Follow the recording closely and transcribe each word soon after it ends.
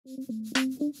Hello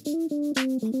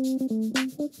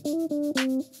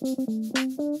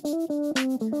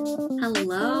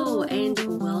and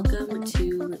welcome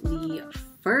to the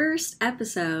first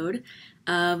episode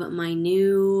of my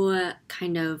new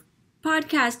kind of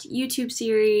podcast YouTube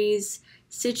series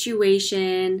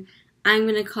situation. I'm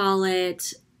going to call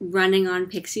it Running on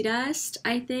Pixie Dust,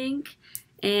 I think.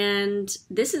 And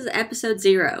this is episode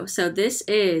 0. So this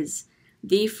is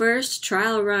the first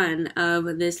trial run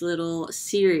of this little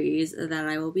series that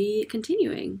I will be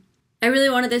continuing. I really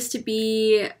wanted this to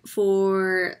be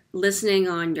for listening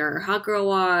on your hot girl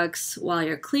walks, while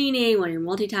you're cleaning, while you're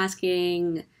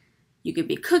multitasking. You could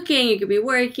be cooking, you could be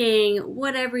working,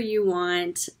 whatever you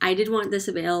want. I did want this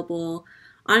available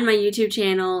on my YouTube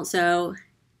channel, so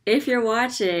if you're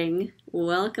watching,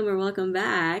 welcome or welcome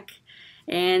back.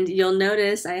 And you'll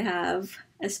notice I have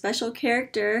a special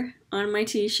character on my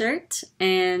t-shirt,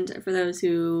 and for those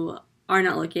who are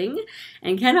not looking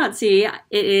and cannot see,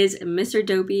 it is Mr.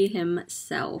 Dopey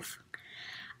himself.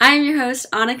 I am your host,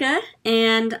 Annika,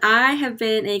 and I have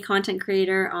been a content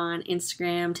creator on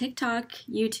Instagram, TikTok,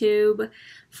 YouTube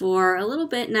for a little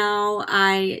bit now.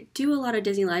 I do a lot of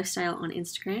Disney lifestyle on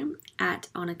Instagram at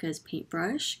Annika's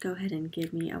Paintbrush. Go ahead and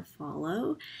give me a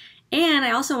follow. And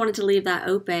I also wanted to leave that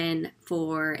open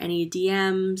for any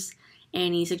DMs,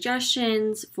 any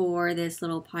suggestions for this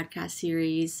little podcast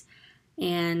series,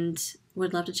 and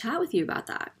would love to chat with you about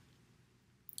that.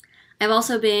 I've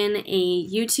also been a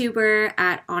YouTuber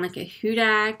at Annika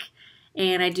Hudak,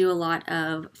 and I do a lot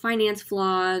of finance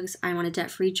vlogs. I'm on a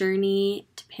debt-free journey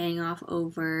to paying off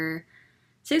over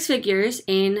 6 figures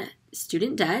in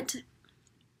student debt.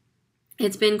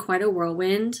 It's been quite a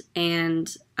whirlwind, and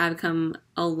I've come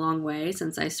a long way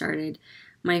since I started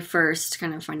my first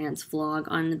kind of finance vlog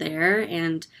on there,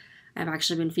 and I've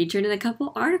actually been featured in a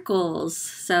couple articles,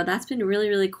 so that's been really,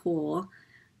 really cool.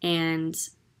 And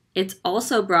it's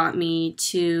also brought me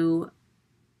to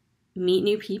meet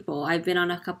new people. I've been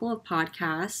on a couple of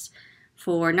podcasts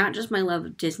for not just my love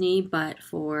of Disney, but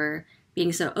for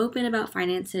being so open about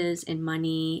finances and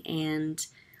money and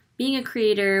being a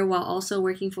creator while also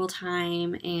working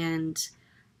full-time and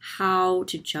how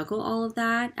to juggle all of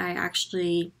that. I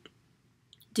actually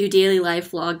do daily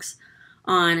life vlogs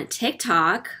on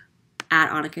TikTok at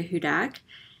Annika Hudak,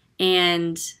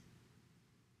 and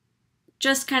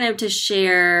just kind of to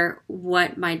share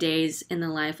what my days in the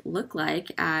life look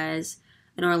like as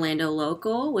an Orlando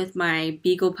local with my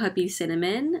beagle puppy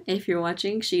Cinnamon. If you're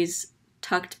watching, she's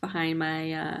tucked behind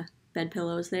my bed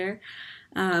pillows there.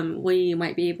 We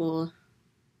might be able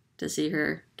to see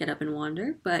her get up and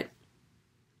wander, but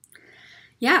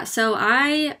yeah, so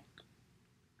I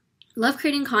love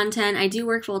creating content. I do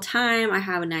work full time. I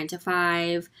have a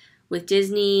 9-to-5 with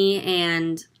Disney,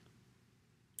 and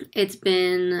it's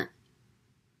been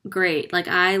great. Like,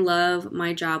 I love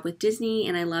my job with Disney,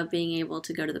 and I love being able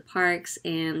to go to the parks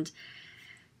and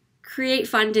create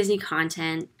fun Disney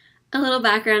content. A little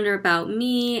background about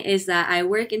me is that I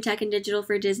work in tech and digital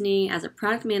for Disney as a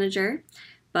product manager,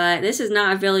 but this is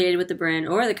not affiliated with the brand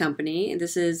or the company.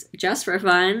 This is just for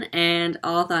fun, and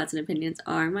all thoughts and opinions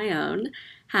are my own.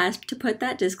 Has to put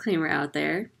that disclaimer out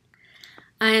there.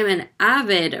 I am an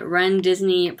avid Run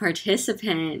Disney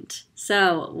participant.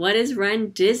 So, what is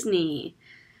Run Disney?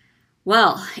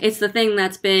 Well, it's the thing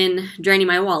that's been draining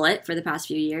my wallet for the past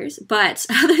few years. But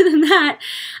other than that,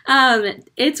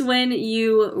 it's when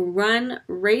you run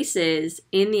races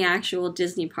in the actual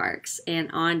Disney parks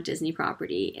and on Disney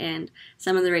property. And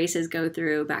some of the races go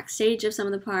through backstage of some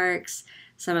of the parks.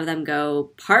 Some of them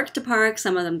go park to park.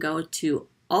 Some of them go to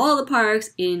all the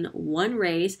parks in one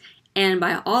race. And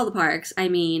by all the parks, I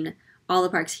mean all the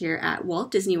parks here at Walt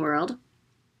Disney World.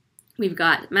 We've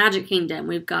got Magic Kingdom,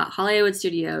 we've got Hollywood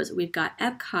Studios, we've got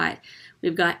Epcot,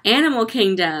 we've got Animal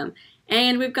Kingdom,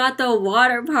 and we've got the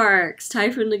water parks,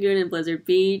 Typhoon Lagoon and Blizzard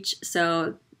Beach.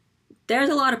 So there's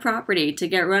a lot of property to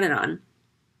get running on.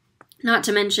 Not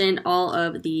to mention all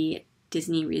of the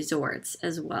Disney resorts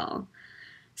as well.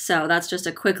 So that's just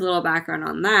a quick little background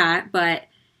on that, but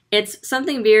it's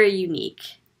something very unique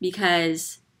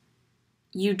because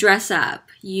you dress up,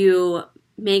 you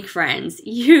make friends,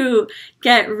 you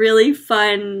get really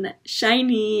fun,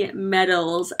 shiny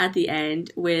medals at the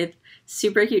end with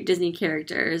super cute Disney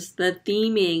characters. The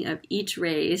theming of each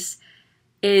race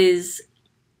is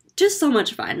just so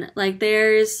much fun. Like,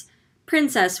 there's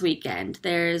Princess Weekend,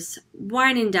 there's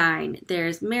Wine and Dine,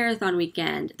 there's Marathon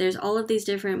Weekend, there's all of these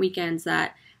different weekends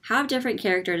that have different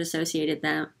characters associated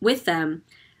with them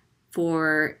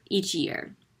for each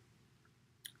year.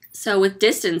 So with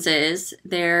distances,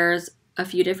 there's a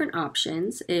few different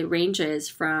options. It ranges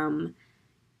from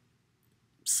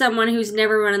someone who's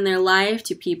never run in their life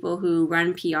to people who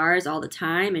run PRs all the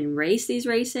time and race these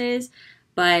races.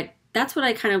 But that's what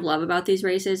I kind of love about these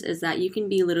races, is that you can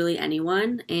be literally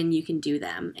anyone and you can do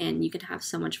them and you can have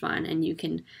so much fun and you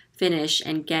can finish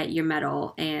and get your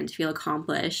medal and feel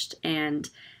accomplished and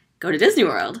go to Disney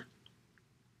World.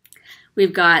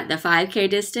 We've got the 5K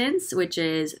distance, which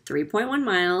is 3.1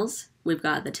 miles. We've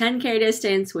got the 10K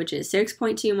distance, which is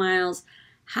 6.2 miles,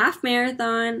 half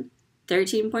marathon,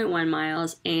 13.1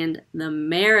 miles, and the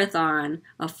marathon,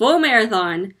 a full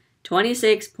marathon,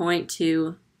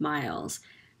 26.2 miles.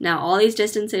 Now, all these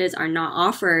distances are not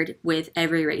offered with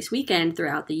every race weekend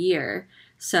throughout the year,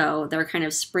 so they're kind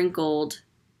of sprinkled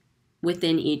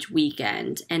within each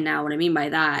weekend. And now what I mean by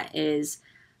that is,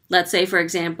 let's say, for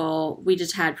example, we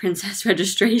just had Princess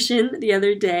registration the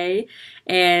other day,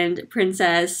 and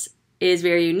Princess is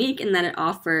very unique in that it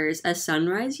offers a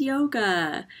sunrise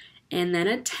yoga, and then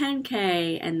a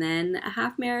 10K, and then a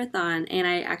half marathon, and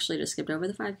I actually just skipped over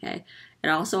the 5K. It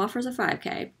also offers a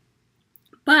 5K.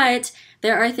 But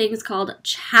there are things called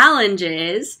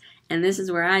challenges, and this is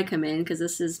where I come in because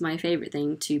this is my favorite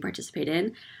thing to participate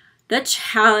in. The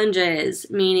challenges,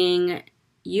 meaning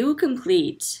you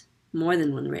complete more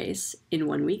than one race in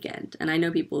one weekend. And I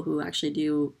know people who actually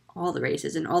do all the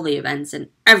races and all the events and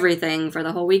everything for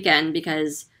the whole weekend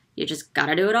because you just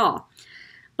gotta do it all.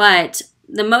 But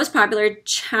the most popular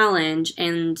challenge,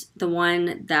 and the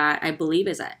one that I believe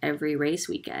is at every race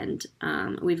weekend,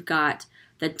 we've got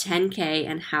the 10K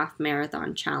and half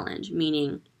marathon challenge,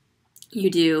 meaning you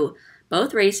do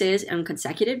both races on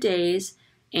consecutive days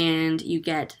and you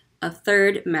get a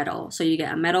third medal. So you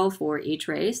get a medal for each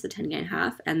race, the 10K and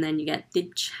half, and then you get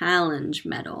the challenge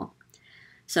medal.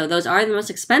 So those are the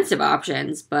most expensive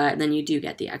options, but then you do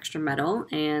get the extra medal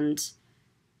and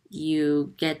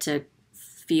you get to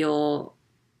feel,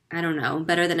 I don't know,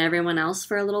 better than everyone else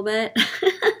for a little bit.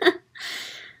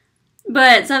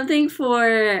 But something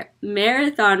for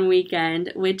marathon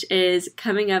weekend, which is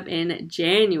coming up in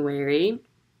January,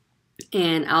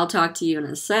 and I'll talk to you in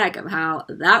a sec of how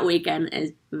that weekend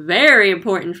is very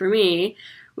important for me.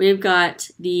 We've got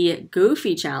the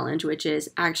Goofy Challenge, which is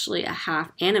actually a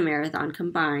half and a marathon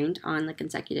combined on the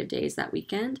consecutive days that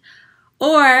weekend.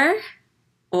 Or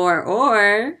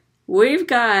we've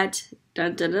got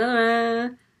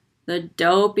the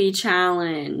Dopey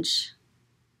Challenge.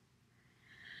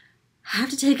 I have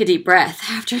to take a deep breath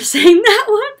after saying that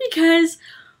one because,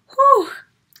 whew,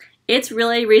 it's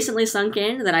really recently sunk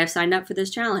in that I've signed up for this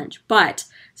challenge. But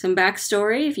some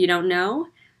backstory, if you don't know,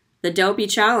 the Dopey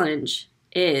Challenge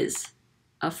is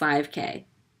a 5K,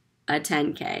 a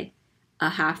 10K, a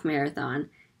half marathon,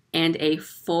 and a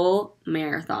full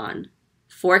marathon.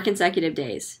 4 consecutive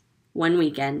days, one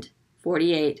weekend,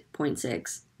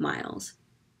 48.6 miles.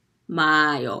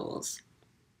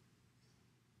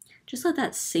 Just let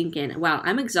that sink in. Wow,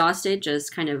 I'm exhausted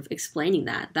just kind of explaining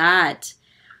that.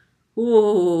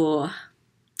 Ooh,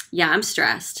 yeah, I'm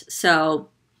stressed. So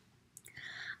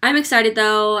I'm excited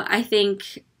though. I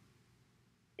think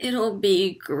it'll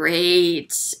be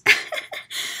great.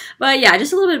 But yeah,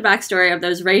 just a little bit of backstory of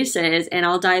those races, and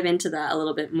I'll dive into that a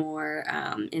little bit more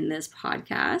in this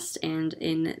podcast and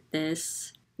in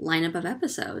this lineup of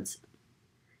episodes.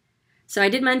 So I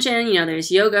did mention,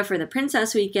 there's yoga for the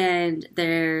Princess weekend.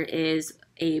 There is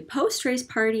a post-race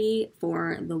party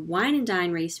for the Wine and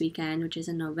Dine race weekend, which is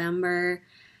in November.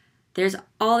 There's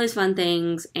all these fun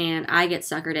things, and I get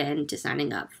suckered into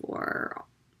signing up for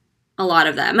a lot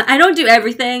of them. I don't do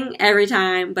everything every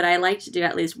time, but I like to do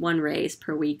at least one race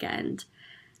per weekend.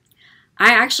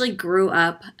 I actually grew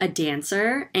up a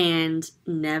dancer and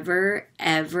never,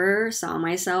 ever saw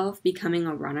myself becoming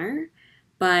a runner,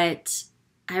 but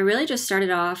I really just started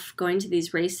off going to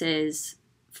these races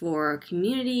for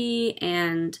community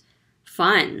and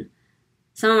fun.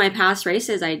 Some of my past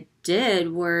races I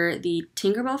did were the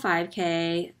Tinkerbell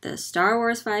 5K, the Star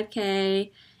Wars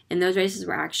 5K, and those races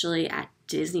were actually at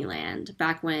Disneyland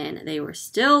back when they were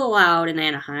still allowed in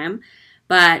Anaheim.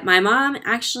 But my mom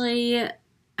actually,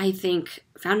 I think,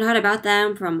 found out about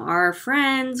them from our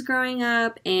friends growing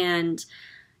up, and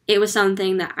it was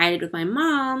something that I did with my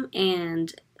mom,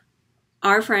 and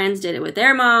our friends did it with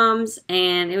their moms,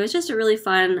 and it was just a really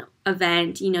fun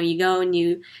event. You go and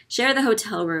you share the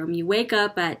hotel room. You wake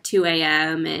up at 2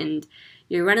 a.m. and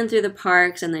you're running through the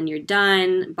parks, and then you're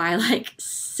done by like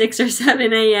 6 or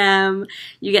 7 a.m.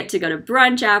 You get to go to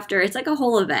brunch after. It's like a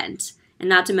whole event, and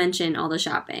not to mention all the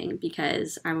shopping,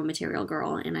 because I'm a material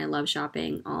girl and I love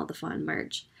shopping all the fun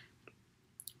merch.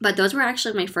 But those were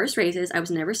actually my first races. I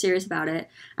was never serious about it.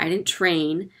 I didn't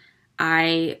train.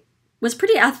 I was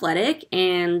pretty athletic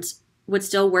and would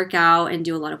still work out and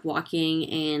do a lot of walking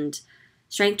and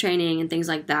strength training and things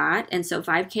like that. And so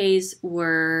 5Ks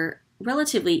were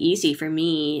relatively easy for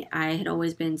me. I had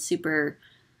always been super,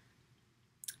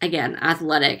 again,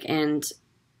 athletic, and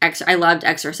I loved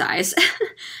exercise.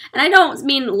 And I don't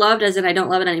mean loved as in I don't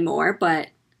love it anymore, but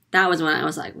that was when I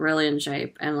was like really in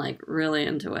shape and like really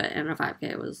into it. And a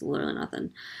 5K was literally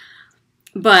nothing.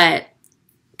 But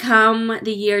come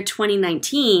the year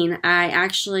 2019, I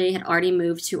actually had already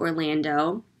moved to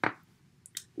Orlando,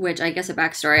 which I guess a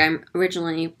backstory. I'm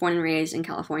originally born and raised in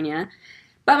California,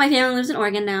 but my family lives in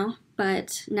Oregon now.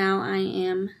 But now I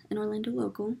am an Orlando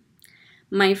local.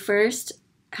 My first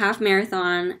half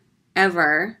marathon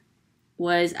ever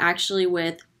was actually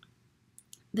with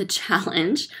the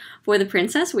challenge for the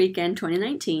Princess Weekend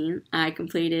 2019. I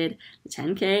completed the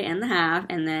 10K and the half,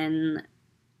 and then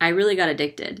I really got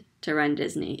addicted to Run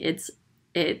Disney. It's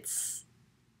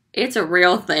a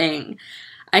real thing.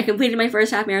 I completed my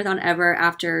first half marathon ever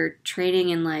after training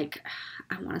in like,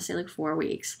 I want to say like 4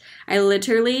 weeks. I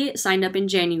literally signed up in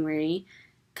January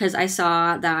because I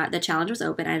saw that the challenge was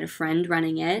open. I had a friend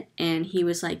running it, and he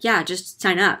was like, yeah, just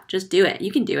sign up. Just do it.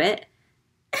 You can do it.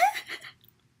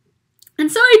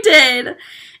 And so I did.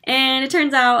 And it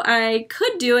turns out I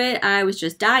could do it. I was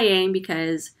just dying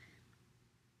because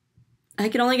I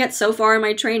could only get so far in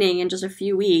my training in just a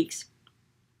few weeks.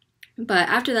 But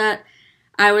after that,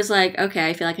 I was like, okay,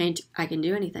 I feel like I can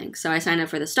do anything. So I signed up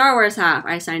for the Star Wars half.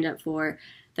 I signed up for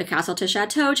the Castle to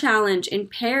Chateau challenge in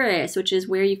Paris, which is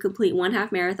where you complete 1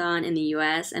 half marathon in the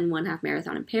US and 1 half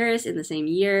marathon in Paris in the same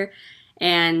year.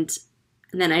 And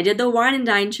then I did the Wine and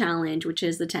Dine challenge, which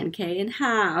is the 10K and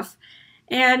half.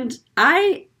 And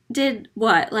I did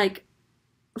what, like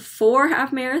 4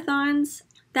 half marathons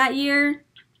that year?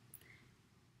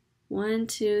 1,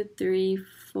 2, 3,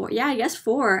 4. Yeah, I guess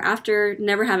 4 after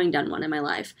never having done one in my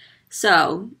life.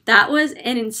 So that was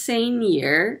an insane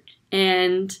year.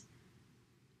 And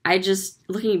I just,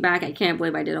 looking back, I can't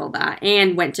believe I did all that.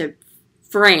 And went to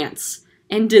France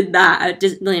and did that at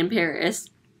Disneyland Paris,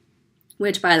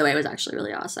 which, by the way, was actually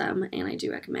really awesome. And I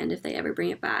do recommend if they ever bring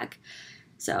it back.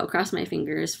 So cross my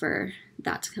fingers for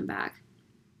that to come back.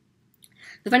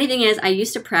 The funny thing is, I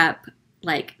used to prep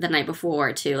like the night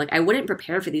before too. Like I wouldn't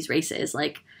prepare for these races.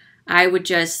 Like I would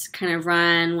just kind of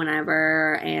run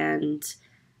whenever and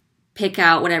pick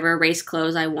out whatever race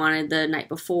clothes I wanted the night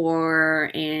before,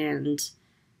 and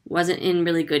wasn't in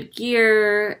really good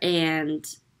gear. And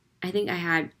I think I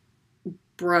had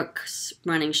Brooks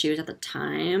running shoes at the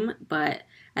time, but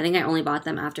I think I only bought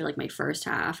them after like my first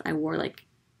half. I wore like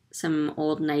some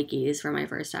old Nikes for my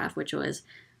first half, which was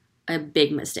a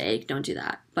big mistake. Don't do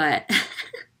that. But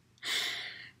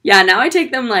yeah, now I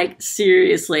take them like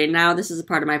seriously. Now this is a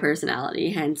part of my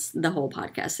personality, hence the whole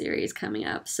podcast series coming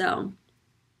up. So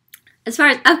as far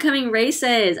as upcoming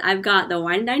races, I've got the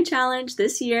Wine and Dine Challenge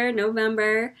this year,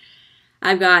 November.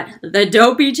 I've got the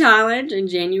Dopey Challenge in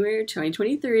January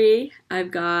 2023.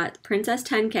 I've got Princess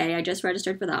 10K. I just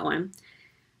registered for that one,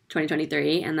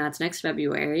 2023, and that's next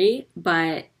February.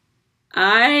 But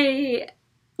I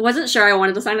wasn't sure I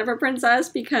wanted to sign up for Princess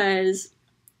because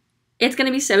it's going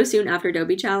to be so soon after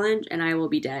Dopey Challenge and I will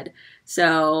be dead.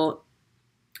 So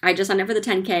I just signed up for the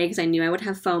 10K because I knew I would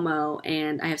have FOMO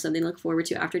and I have something to look forward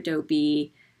to after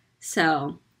Dopey.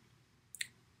 So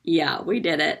yeah, we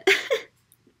did it.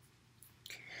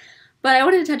 But I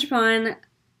wanted to touch upon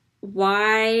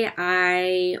why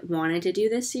I wanted to do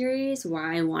this series,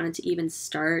 why I wanted to even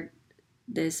start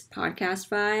this podcast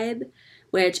vibe,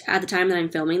 which at the time that I'm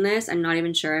filming this, I'm not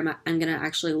even sure I'm going to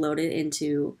actually load it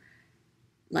into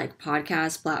like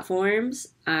podcast platforms.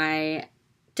 I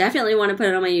definitely want to put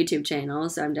it on my YouTube channel,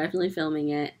 so I'm definitely filming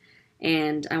it,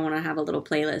 and I want to have a little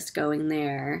playlist going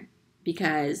there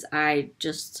because I've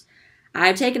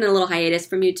taken a little hiatus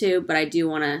from YouTube, but I do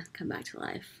want to come back to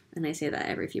life. And I say that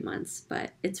every few months,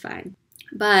 but it's fine.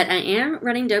 But I am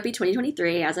running Dopey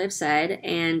 2023, as I've said,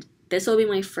 and this will be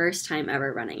my first time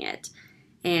ever running it.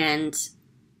 And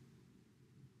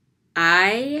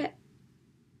I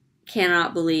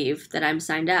cannot believe that I'm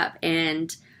signed up.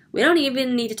 And we don't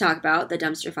even need to talk about the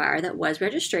dumpster fire that was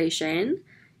registration.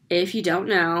 If you don't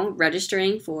know,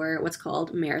 registering for what's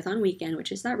called Marathon Weekend,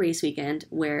 which is that race weekend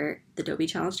where the Dopey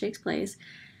Challenge takes place,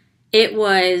 it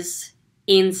was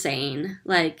insane.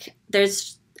 Like,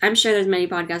 I'm sure there's many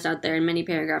podcasts out there and many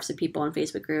paragraphs of people on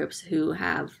Facebook groups who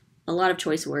have a lot of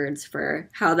choice words for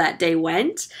how that day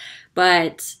went.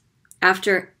 But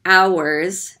after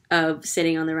hours of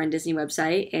sitting on the Run Disney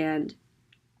website and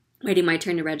waiting my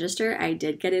turn to register, I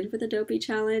did get in for the Dopey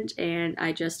Challenge, and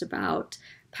I just about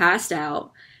passed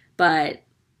out. But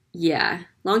yeah,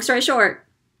 long story short,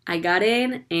 I got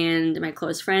in, and my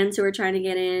close friends who were trying to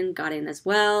get in got in as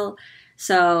well.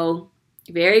 So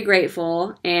very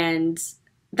grateful, and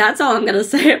that's all I'm going to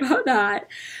say about that.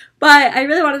 But I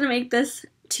really wanted to make this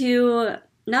to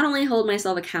not only hold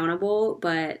myself accountable,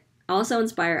 but also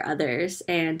inspire others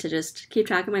and to just keep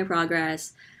track of my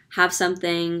progress, have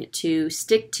something to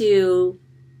stick to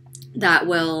that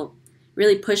will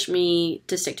really push me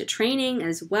to stick to training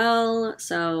as well.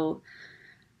 So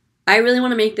I really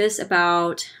want to make this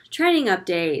about training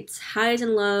updates, highs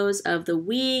and lows of the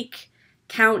week,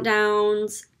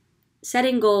 countdowns,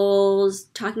 setting goals,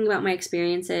 talking about my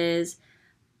experiences,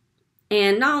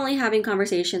 and not only having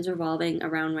conversations revolving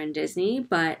around Run Disney,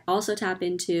 but also tap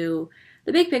into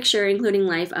the big picture, including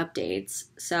life updates.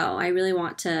 So I really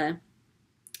want to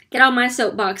get on my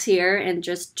soapbox here and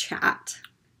just chat.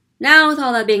 Now, with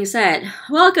all that being said,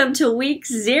 welcome to week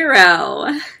 0.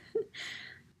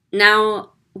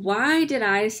 Now, why did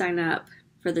I sign up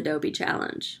for the Dopey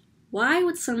Challenge? Why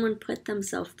would someone put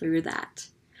themselves through that?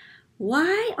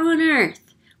 Why on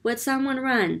earth would someone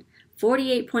run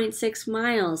 48.6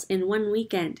 miles in one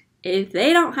weekend if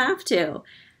they don't have to?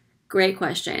 Great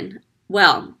question.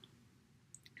 Well,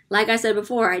 like I said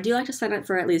before, I do like to sign up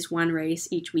for at least one race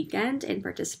each weekend and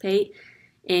participate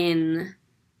in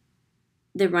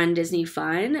the Run Disney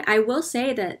fun. I will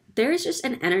say that there's just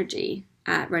an energy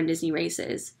at Run Disney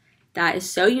races that is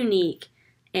so unique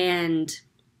and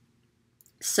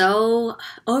so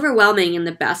overwhelming in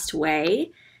the best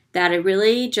way that it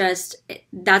really just,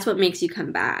 that's what makes you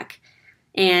come back.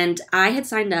 And I had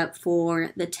signed up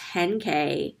for the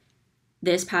 10K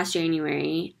this past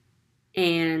January,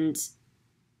 and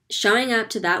showing up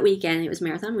to that weekend, it was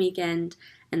marathon weekend,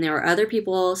 and there were other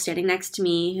people standing next to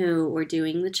me who were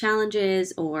doing the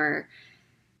challenges, or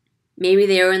maybe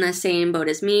they were in the same boat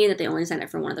as me, that they only signed up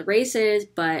for one of the races,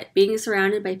 but being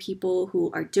surrounded by people who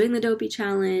are doing the Dopey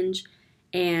Challenge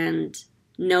and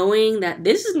knowing that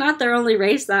this is not their only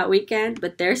race that weekend,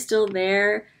 but they're still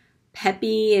there,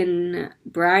 peppy and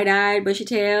bright-eyed,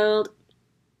 bushy-tailed.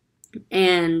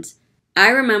 And I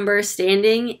remember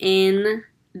standing in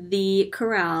the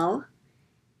corral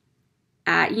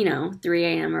at, 3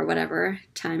 a.m. or whatever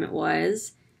time it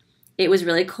was. It was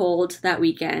really cold that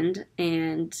weekend,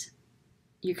 and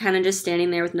you're kind of just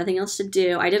standing there with nothing else to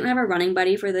do. I didn't have a running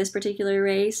buddy for this particular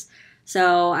race,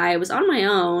 so I was on my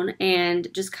own and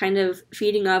just kind of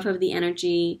feeding off of the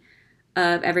energy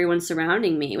of everyone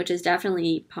surrounding me, which is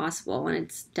definitely possible,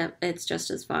 and it's just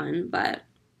as fun. But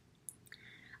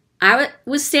I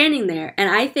was standing there, and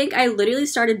I think I literally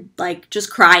started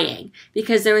just crying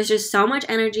because there was just so much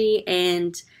energy,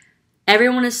 and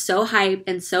everyone is so hyped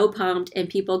and so pumped, and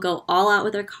people go all out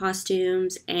with their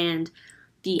costumes, and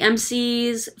the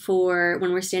MCs for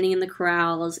when we're standing in the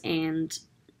corrals and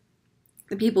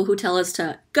the people who tell us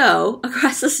to go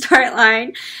across the start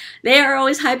line, they are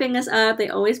always hyping us up. They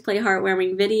always play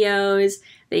heartwarming videos.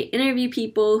 They interview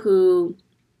people who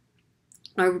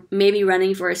are maybe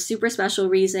running for a super special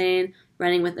reason,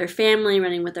 running with their family,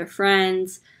 running with their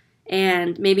friends,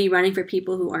 and maybe running for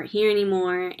people who aren't here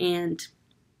anymore. And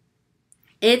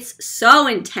it's so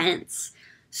intense,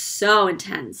 so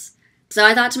intense. So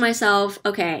I thought to myself,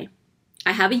 okay,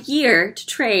 I have a year to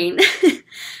train.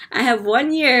 I have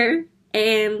 1 year,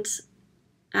 and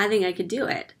I think I could do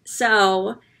it.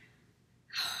 So,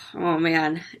 oh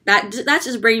man, that's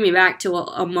just bringing me back to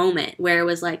a moment where it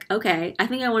was like, okay, I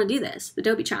think I want to do this, the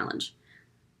Dopey Challenge.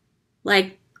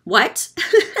 Like, what?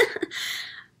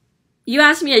 You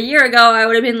asked me a year ago, I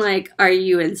would have been like, are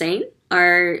you insane?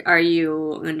 Are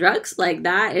you on drugs? Like,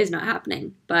 that is not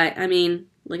happening. But, I mean,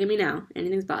 look at me now.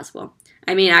 Anything's possible.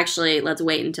 I mean, actually, let's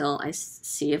wait until I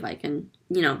see if I can,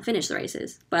 finish the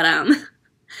races. But,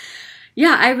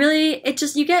 yeah,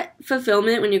 you get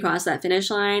fulfillment when you cross that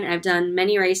finish line. I've done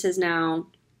many races now,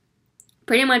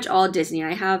 pretty much all Disney.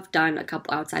 I have done a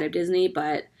couple outside of Disney,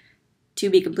 but to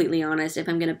be completely honest, if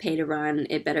I'm going to pay to run,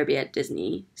 it better be at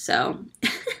Disney. So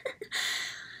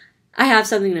I have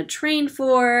something to train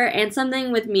for, and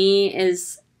something with me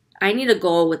is I need a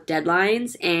goal with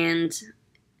deadlines, and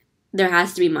there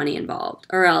has to be money involved,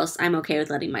 or else I'm okay with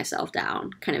letting myself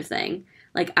down, kind of thing.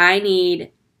 Like, I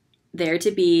need there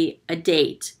to be a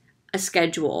date, a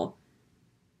schedule,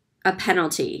 a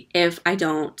penalty if I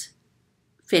don't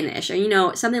finish,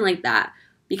 or something like that,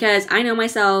 because I know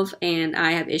myself and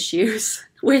I have issues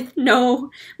with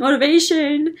no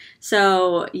motivation.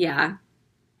 So yeah,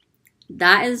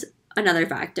 that is another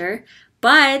factor.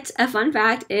 But a fun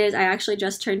fact is I actually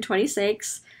just turned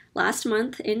 26 last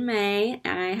month in May.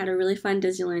 I had a really fun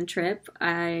Disneyland trip.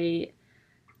 I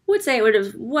would say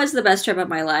it was the best trip of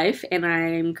my life, and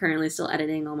I'm currently still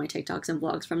editing all my TikToks and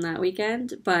vlogs from that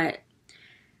weekend. But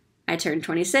I turned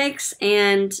 26,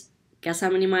 and guess how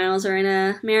many miles are in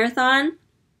a marathon?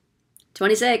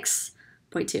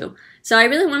 26.2. So I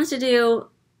really wanted to do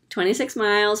 26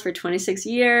 miles for 26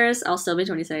 years. I'll still be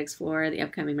 26 for the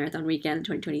upcoming marathon weekend in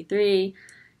 2023.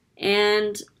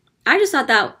 And I just thought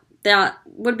that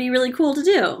would be really cool to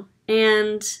do.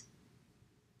 And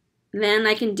then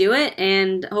I can do it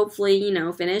and hopefully,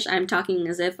 finish. I'm talking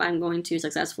as if I'm going to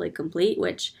successfully complete,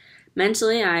 which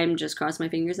mentally I'm just crossing my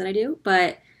fingers that I do.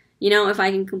 But, if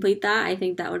I can complete that, I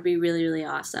think that would be really, really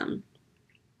awesome.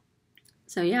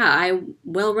 So yeah, I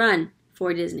will run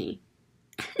for Disney.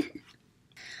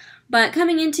 But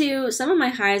coming into some of my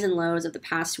highs and lows of the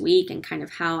past week and kind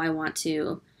of how I want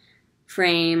to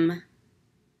frame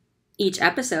each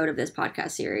episode of this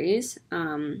podcast series,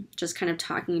 just kind of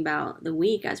talking about the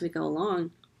week as we go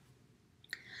along.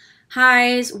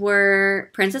 Highs were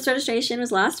Princess registration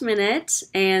was last minute,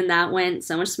 and that went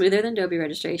so much smoother than Dopey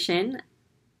registration.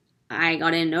 I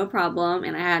got in no problem,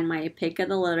 and I had my pick of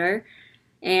the litter,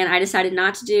 and I decided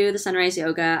not to do the sunrise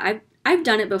yoga. I've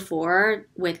done it before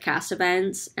with cast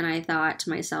events, and I thought to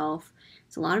myself,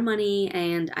 it's a lot of money,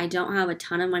 and I don't have a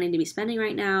ton of money to be spending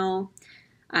right now.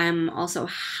 I'm also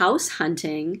house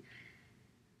hunting.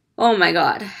 Oh my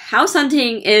god, house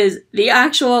hunting is the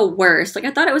actual worst.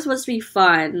 I thought it was supposed to be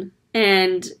fun,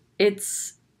 and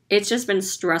it's just been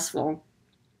stressful.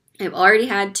 I've already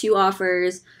had 2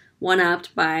 offers,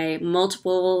 one-upped by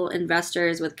multiple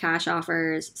investors with cash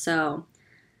offers, so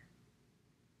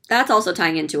that's also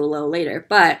tying into a low later.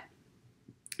 But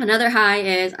another high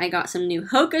is I got some new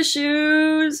Hoka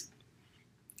shoes.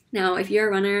 Now, if you're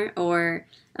a runner or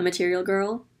a material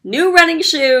girl, new running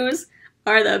shoes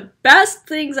are the best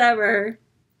things ever.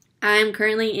 I'm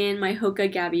currently in my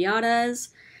Hoka Gaviatas,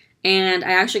 and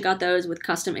I actually got those with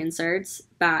custom inserts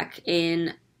back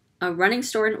in a running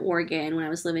store in Oregon when I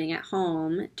was living at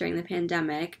home during the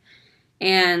pandemic.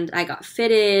 And I got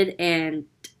fitted and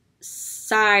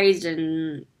sized,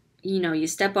 and you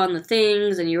step on the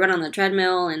things and you run on the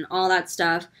treadmill and all that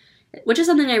stuff, which is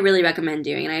something I really recommend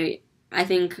doing. And I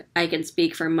think I can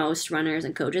speak for most runners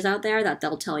and coaches out there that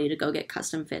they'll tell you to go get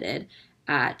custom fitted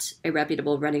at a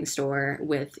reputable running store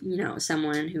with,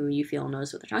 someone who you feel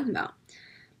knows what they're talking about.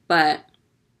 But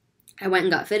I went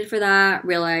and got fitted for that,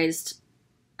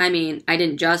 I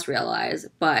didn't just realize,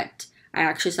 but I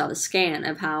actually saw the scan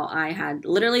of how I had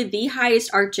literally the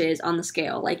highest arches on the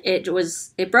scale.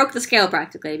 It broke the scale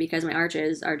practically because my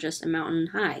arches are just a mountain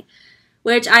high,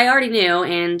 which I already knew.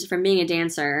 And from being a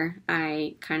dancer,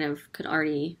 I kind of could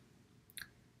already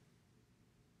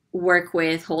work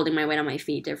with holding my weight on my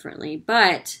feet differently.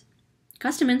 But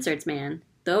custom inserts, man,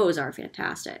 those are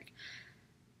fantastic.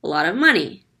 A lot of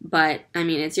money, but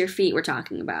it's your feet we're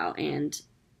talking about, and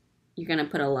you're going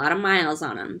to put a lot of miles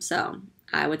on them. So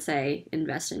I would say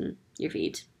invest in your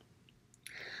feet.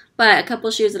 But a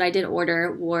couple shoes that I did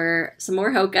order were some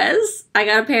more Hokas. I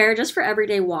got a pair just for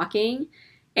everyday walking.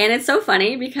 And it's so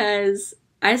funny because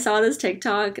I saw this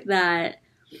TikTok that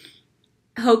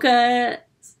Hoka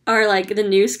are the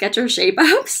new Skechers Shape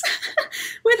Ups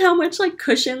with how much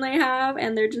cushion they have,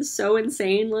 and they're just so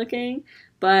insane looking.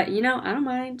 But I don't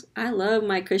mind. I love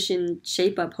my cushion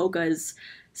Shape Up Hokas.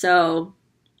 So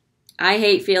I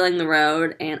hate feeling the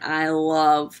road, and I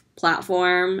love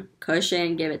platform,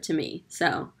 cushion, give it to me.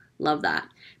 So, love that.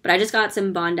 But I just got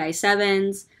some Bondi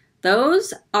 7s.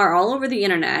 Those are all over the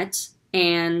internet,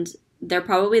 and they're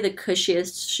probably the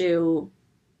cushiest shoe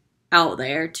out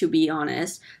there, to be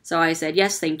honest. So I said,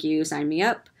 yes, thank you, sign me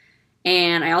up.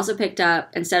 And I also picked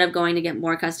up, instead of going to get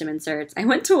more custom inserts, I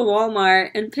went to a Walmart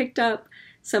and picked up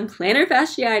some plantar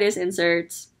fasciitis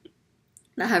inserts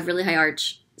that have really high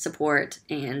arch support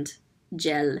and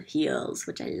gel heels,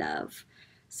 which I love.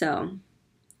 So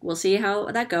we'll see how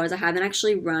that goes. I haven't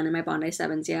actually run in my Bondi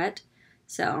 7s yet,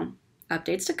 so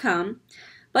updates to come.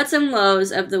 But some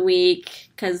lows of the week,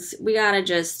 because we gotta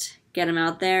just get them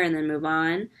out there and then move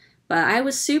on. But I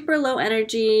was super low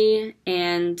energy,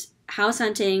 and house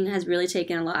hunting has really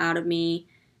taken a lot out of me.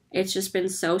 It's just been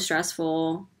so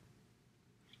stressful.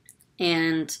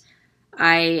 And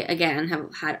I, again,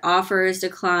 have had offers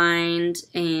declined,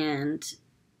 and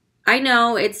I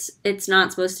know it's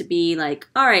not supposed to be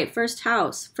all right, first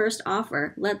house, first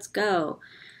offer, let's go.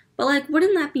 But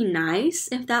wouldn't that be nice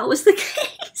if that was the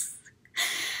case?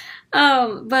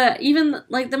 But even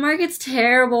the market's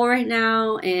terrible right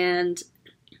now, and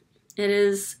it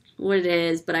is what it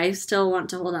is, but I still want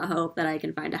to hold out hope that I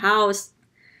can find a house.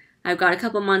 I've got a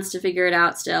couple months to figure it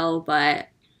out still, but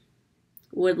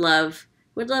would love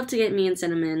to get me and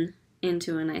Cinnamon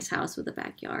into a nice house with a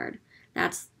backyard.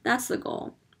 That's the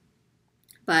goal.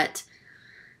 But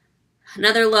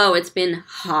another low, it's been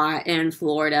hot in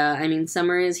Florida.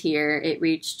 Summer is here. It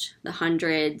reached the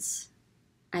hundreds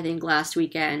I think last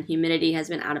weekend. Humidity has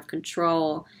been out of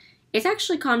control. It's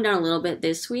actually calmed down a little bit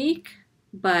this week,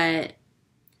 but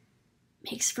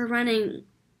makes for running,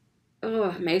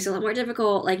 makes it a lot more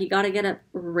difficult. Like, you got to get up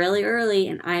really early,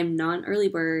 and I'm not an early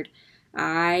bird.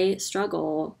 I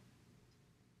struggle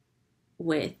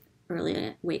with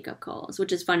early wake-up calls,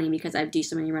 which is funny because I do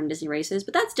so many Run Disney races,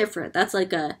 but that's different. That's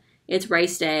like it's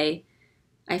race day.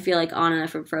 I feel like Anna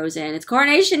from Frozen. It's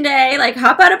Coronation Day. Like,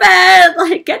 hop out of bed.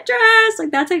 Like, get dressed.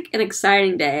 Like, that's like an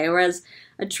exciting day. Whereas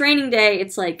a training day,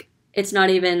 it's like, it's not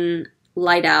even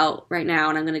light out right now,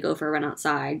 and I'm going to go for a run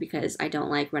outside because I don't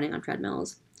like running on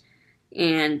treadmills.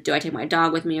 And do I take my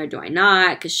dog with me or do I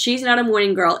not? Because she's not a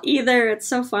morning girl either. It's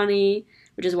so funny,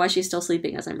 which is why she's still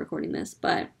sleeping as I'm recording this.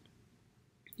 But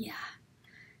yeah,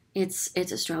 it's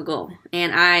a struggle.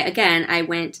 And I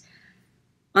went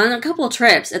on a couple of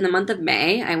trips in the month of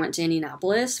May. I went to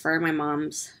Indianapolis for my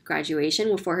mom's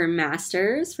graduation for her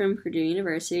master's from Purdue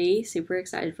University. Super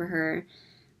excited for her.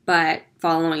 But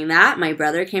following that, my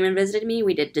brother came and visited me.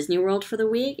 We did Disney World for the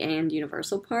week and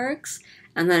Universal Parks.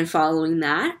 And then following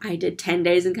that, I did 10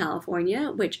 days in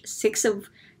California, which 6 of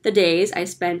the days I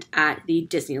spent at the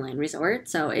Disneyland Resort.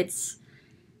 So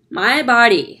my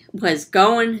body was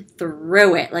going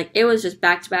through it. Like, it was just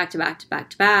back to back to back to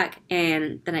back to back.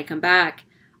 And then I come back,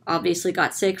 obviously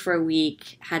got sick for a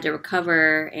week, had to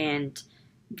recover and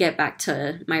get back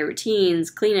to my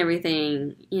routines, clean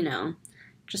everything,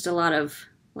 just a lot of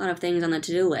things on the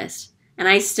to-do list. And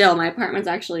my apartment's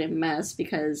actually a mess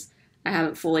because I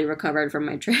haven't fully recovered from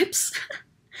my trips.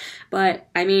 But,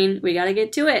 I mean, we gotta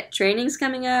get to it. Training's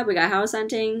coming up. We got house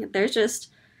hunting. There's just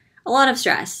a lot of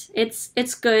stress.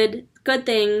 It's good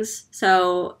things.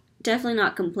 So, definitely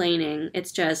not complaining.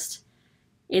 It's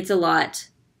a lot.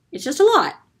 It's just a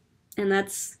lot. And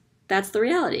that's the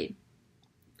reality.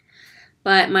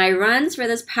 But my runs for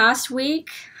this past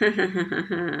week...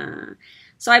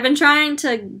 So I've been trying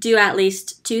to do at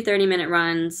least 2 30-minute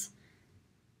runs,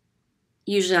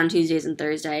 usually on Tuesdays and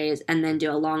Thursdays, and then do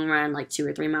a long run, like 2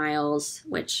 or 3 miles,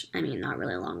 which, I mean, not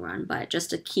really a long run, but just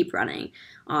to keep running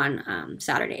on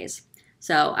Saturdays.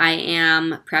 So I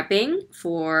am prepping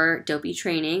for dopey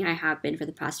training. I have been for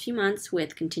the past few months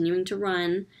with continuing to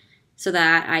run so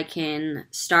that I can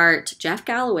start Jeff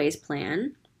Galloway's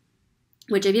plan,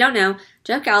 which, if you don't know,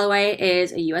 Jeff Galloway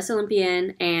is a U.S.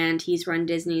 Olympian, and he's Run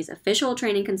Disney's official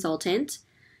training consultant.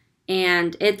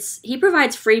 And he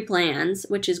provides free plans,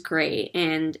 which is great,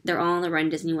 and they're all on the Run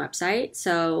Disney website.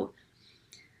 So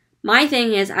my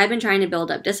thing is, I've been trying to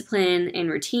build up discipline and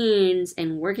routines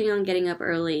and working on getting up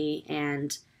early,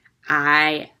 and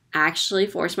I actually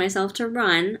forced myself to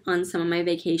run on some of my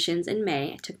vacations in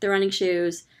May. I took the running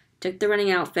shoes, took the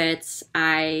running outfits.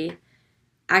 I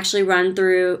actually ran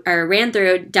through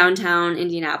downtown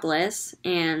Indianapolis,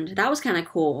 and that was kind of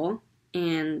cool,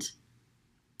 and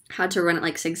had to run at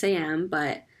like 6 a.m.,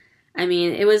 but I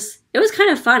mean, it was kind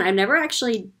of fun. I've never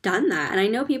actually done that, and I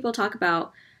know people talk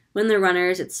about when they're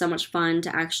runners, it's so much fun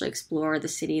to actually explore the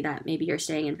city that maybe you're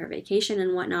staying in for vacation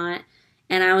and whatnot,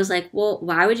 and I was like, well,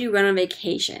 why would you run on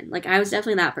vacation? Like, I was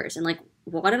definitely that person. Like,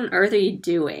 what on earth are you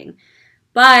doing?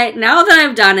 But now that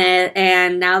I've done it,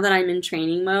 and now that I'm in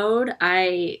training mode,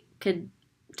 I could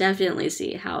definitely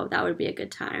see how that would be a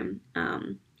good time.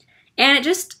 And it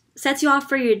just sets you off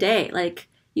for your day. Like,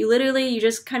 you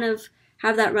just kind of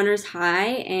have that runner's high,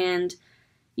 and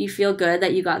you feel good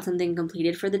that you got something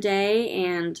completed for the day,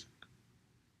 and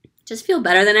just feel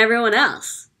better than everyone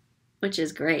else, which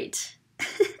is great.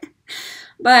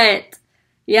 But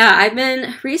yeah, I've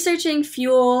been researching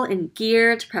fuel and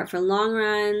gear to prep for long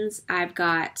runs. I've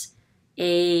got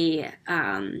a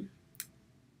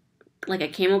like a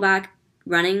camelback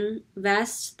running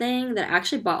vest thing that I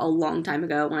actually bought a long time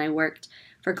ago when I worked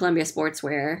for Columbia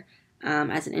Sportswear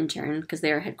as an intern, because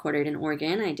they are headquartered in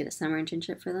Oregon. I did a summer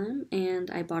internship for them, and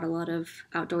I bought a lot of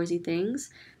outdoorsy things.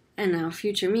 And now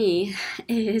future me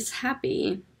is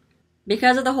happy.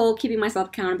 Because of the whole keeping myself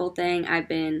accountable thing, I've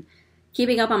been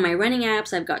keeping up on my running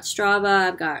apps. I've got Strava,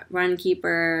 I've got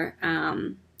Runkeeper,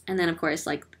 and then, of course,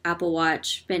 like Apple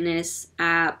Watch fitness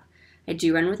app. I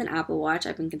do run with an Apple Watch.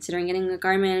 I've been considering getting a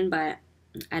Garmin, but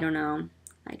I don't know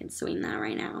if I can swing that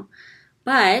right now.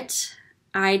 But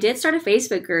I did start a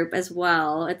Facebook group as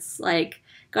well. It's like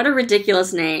got a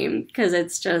ridiculous name because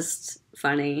it's just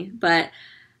funny. But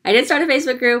I did start a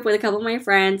Facebook group with a couple of my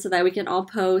friends so that we can all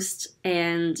post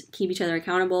and keep each other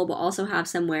accountable, but also have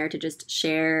somewhere to just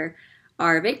share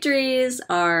our victories,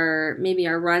 maybe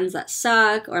our runs that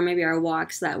suck, or maybe our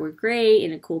walks that were great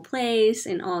in a cool place,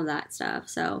 and all of that stuff.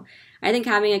 So I think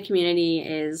having a community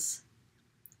is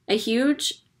a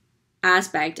huge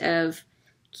aspect of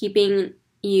keeping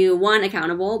you, one,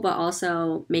 accountable, but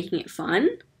also making it fun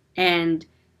and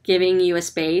giving you a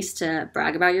space to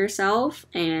brag about yourself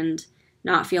and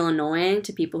not feel annoying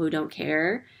to people who don't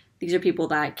care. These are people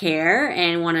that care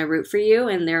and want to root for you,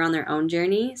 and they're on their own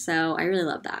journey. So I really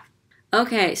love that.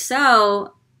 Okay,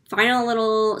 so final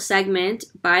little segment,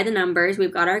 by the numbers.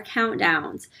 We've got our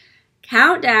countdowns.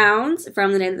 Countdowns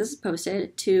from the day that this is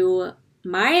posted to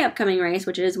my upcoming race,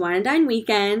 which is Wine and Dine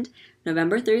Weekend,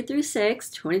 November 3rd through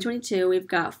 6th, 2022. We've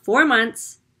got 4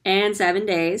 months and 7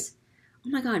 days. Oh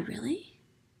my God, really?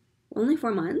 Only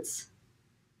 4 months?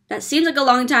 That seems like a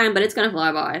long time, but it's going to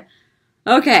fly by.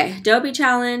 Okay, Dopey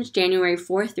Challenge, January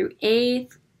 4th through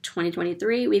 8th,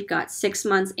 2023. We've got 6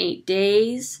 months, 8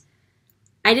 days.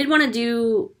 I did want to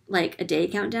do like a day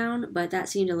countdown, but that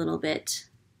seemed a little bit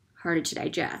harder to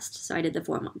digest. So I did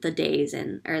the days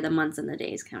or the months and the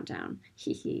days countdown.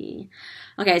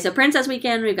 Okay, so Princess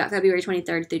Weekend, we've got February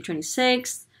 23rd through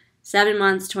 26th. 7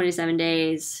 months, 27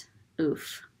 days.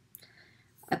 Oof.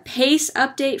 A pace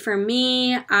update for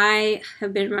me. I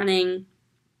have been running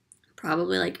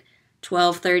probably like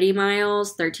 12-30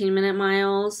 miles, 13-minute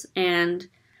miles, and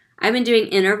I've been doing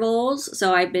intervals.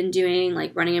 So I've been doing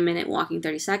like running a minute, walking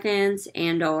 30 seconds,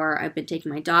 and or I've been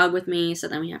taking my dog with me, so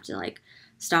then we have to like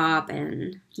stop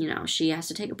and, you know, she has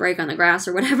to take a break on the grass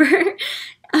or whatever.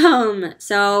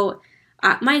 So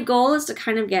my goal is to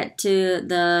kind of get to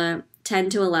the 10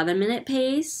 to 11 minute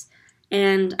pace,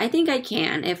 and I think I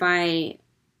can if I,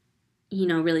 you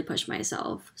know, really push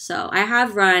myself. So I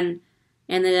have run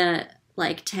in the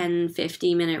like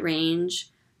 10-50 minute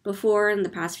range before in the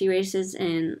past few races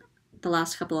in the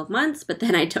last couple of months, but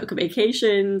then I took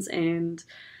vacations and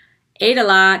ate a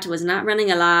lot, was not running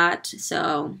a lot,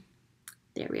 so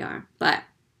there we are. But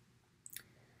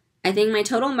I think my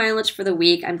total mileage for the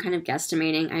week, I'm kind of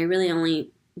guesstimating. I really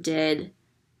only did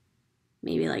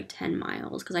maybe like 10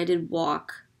 miles because I did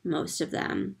walk most of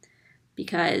them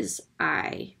because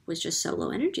I was just so low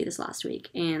energy this last week.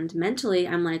 And mentally,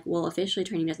 I'm like, well, officially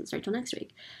training doesn't start till next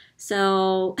week.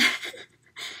 So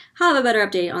I'll have a better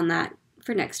update on that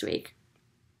for next week.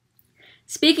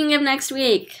 Speaking of next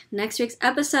week's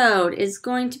episode is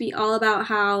going to be all about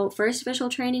how first official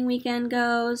training week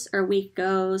goes. I'm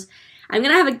going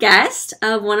to have a guest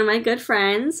of one of my good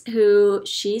friends who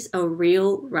she's a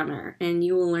real runner, and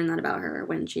you will learn that about her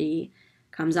when she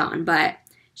comes on. But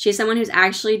she's someone who's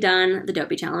actually done the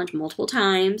Dopey Challenge multiple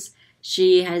times.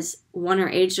 She has won her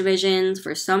age divisions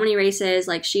for so many races.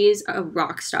 Like, she's a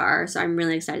rock star, so I'm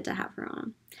really excited to have her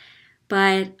on.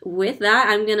 But with that,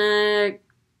 I'm going to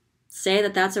say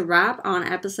that that's a wrap on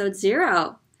episode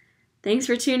 0. Thanks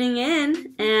for tuning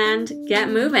in, and get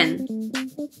moving.